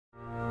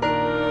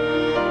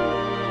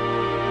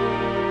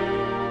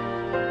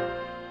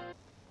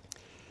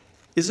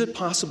Is it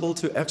possible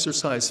to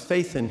exercise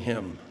faith in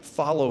him,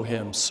 follow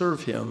him,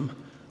 serve him,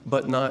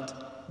 but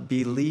not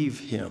believe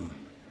him?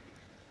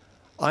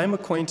 I am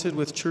acquainted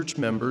with church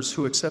members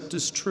who accept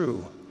as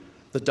true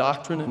the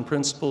doctrine and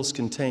principles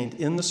contained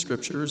in the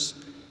scriptures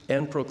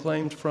and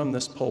proclaimed from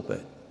this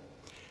pulpit.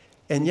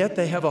 And yet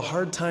they have a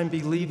hard time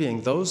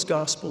believing those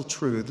gospel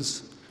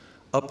truths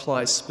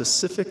apply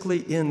specifically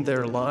in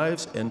their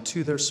lives and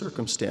to their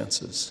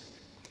circumstances.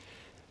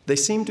 They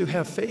seem to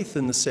have faith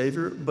in the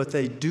Savior, but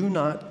they do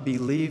not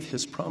believe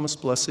his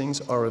promised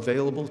blessings are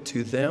available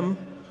to them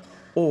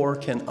or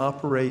can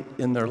operate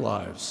in their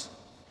lives.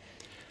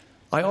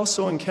 I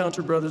also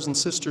encounter brothers and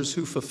sisters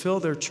who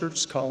fulfill their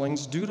church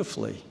callings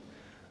dutifully,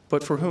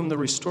 but for whom the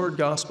restored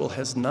gospel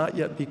has not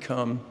yet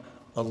become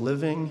a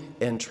living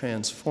and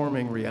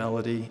transforming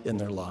reality in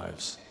their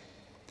lives.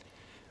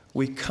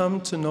 We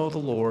come to know the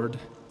Lord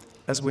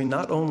as we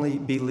not only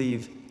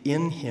believe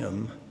in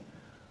him,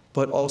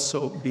 but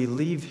also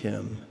believe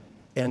him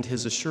and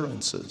his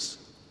assurances.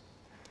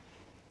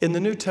 In the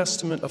New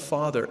Testament, a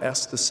father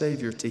asked the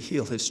Savior to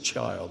heal his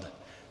child.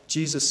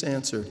 Jesus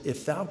answered,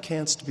 "If thou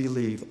canst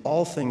believe,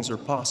 all things are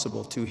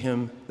possible to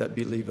him that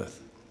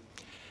believeth."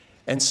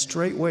 And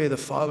straightway the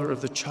father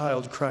of the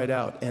child cried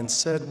out and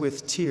said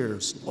with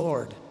tears,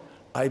 "Lord,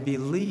 I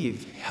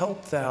believe,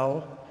 help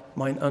thou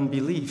mine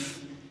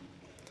unbelief."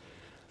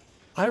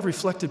 I have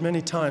reflected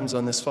many times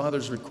on this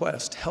father's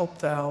request, "Help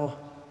thou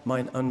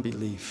mine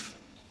unbelief."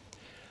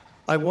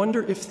 I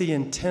wonder if the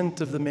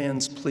intent of the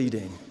man's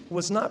pleading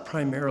was not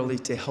primarily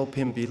to help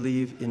him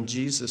believe in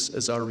Jesus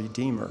as our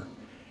Redeemer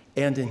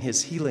and in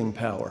his healing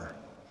power.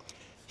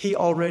 He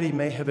already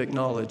may have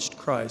acknowledged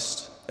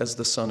Christ as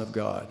the Son of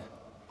God.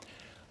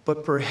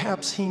 But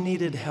perhaps he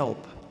needed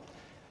help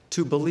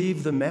to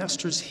believe the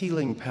Master's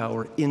healing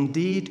power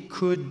indeed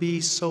could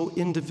be so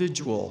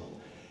individual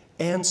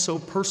and so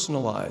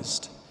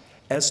personalized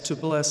as to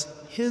bless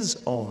his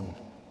own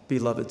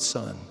beloved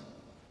Son.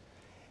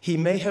 He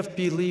may have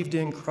believed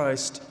in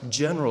Christ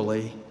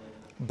generally,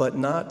 but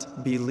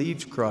not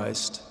believed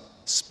Christ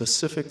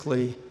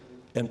specifically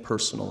and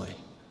personally.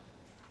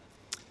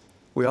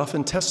 We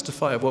often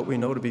testify of what we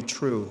know to be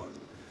true,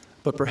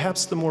 but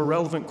perhaps the more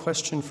relevant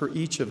question for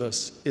each of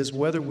us is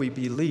whether we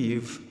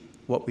believe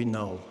what we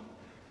know.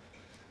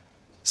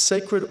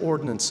 Sacred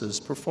ordinances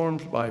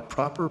performed by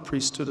proper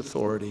priesthood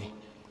authority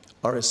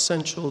are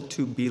essential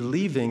to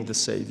believing the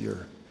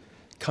Savior,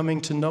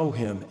 coming to know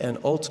him, and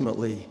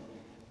ultimately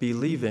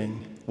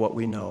believing what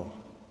we know.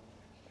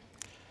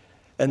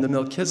 And the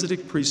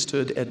Melchizedek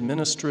priesthood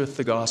administereth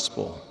the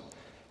gospel,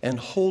 and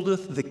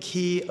holdeth the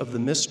key of the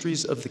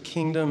mysteries of the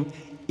kingdom,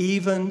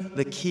 even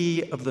the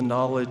key of the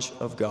knowledge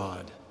of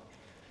God.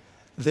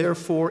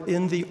 Therefore,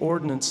 in the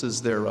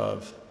ordinances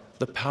thereof,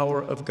 the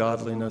power of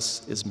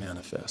godliness is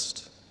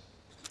manifest.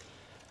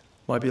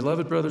 My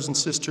beloved brothers and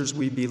sisters,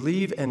 we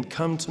believe and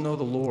come to know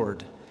the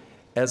Lord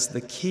as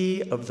the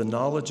key of the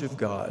knowledge of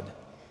God,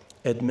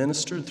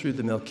 administered through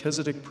the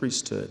Melchizedek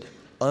priesthood,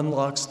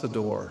 unlocks the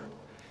door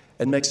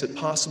and makes it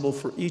possible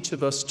for each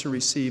of us to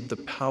receive the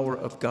power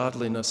of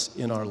godliness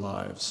in our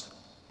lives.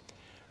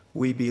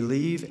 We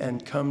believe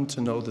and come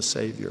to know the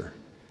Savior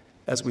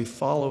as we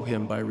follow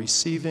him by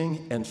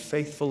receiving and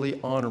faithfully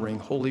honoring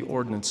holy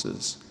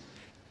ordinances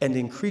and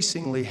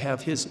increasingly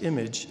have his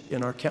image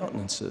in our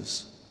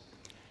countenances.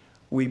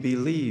 We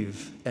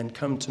believe and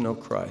come to know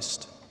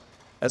Christ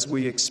as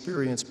we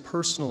experience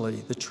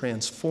personally the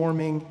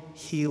transforming,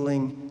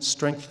 healing,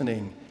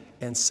 strengthening,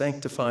 and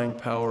sanctifying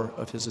power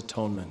of his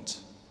atonement.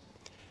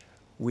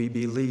 We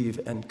believe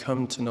and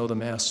come to know the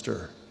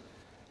Master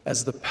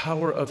as the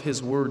power of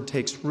his word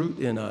takes root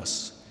in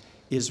us,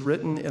 is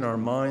written in our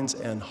minds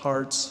and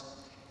hearts,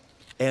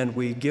 and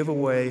we give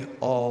away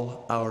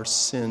all our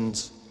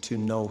sins to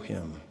know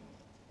him.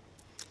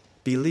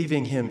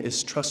 Believing him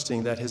is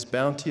trusting that his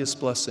bounteous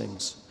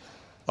blessings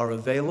are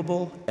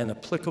available and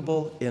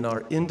applicable in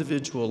our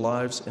individual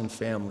lives and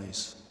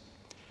families.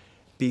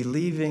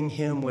 Believing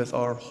him with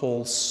our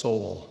whole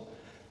soul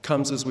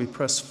comes as we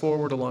press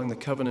forward along the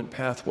covenant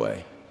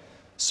pathway,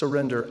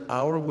 surrender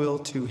our will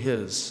to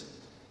his,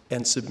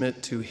 and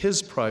submit to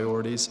his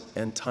priorities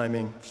and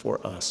timing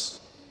for us.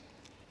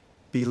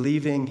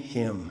 Believing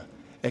him,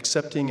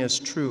 accepting as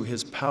true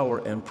his power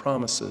and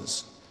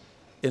promises,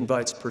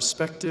 invites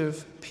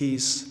perspective,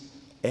 peace,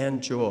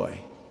 and joy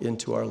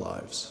into our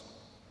lives.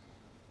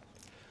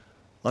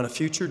 On a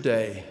future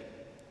day,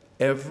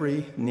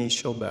 every knee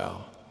shall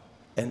bow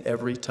and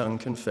every tongue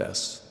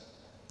confess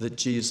that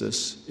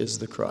Jesus is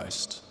the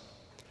Christ.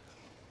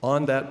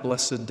 On that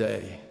blessed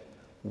day,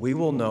 we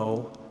will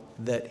know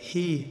that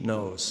he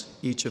knows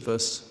each of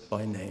us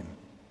by name.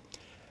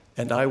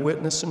 And I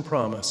witness and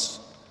promise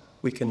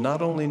we can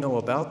not only know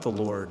about the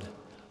Lord,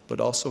 but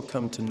also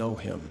come to know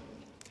him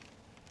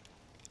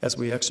as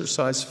we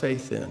exercise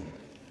faith in,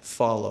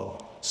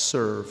 follow,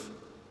 serve,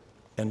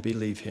 and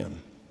believe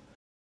him.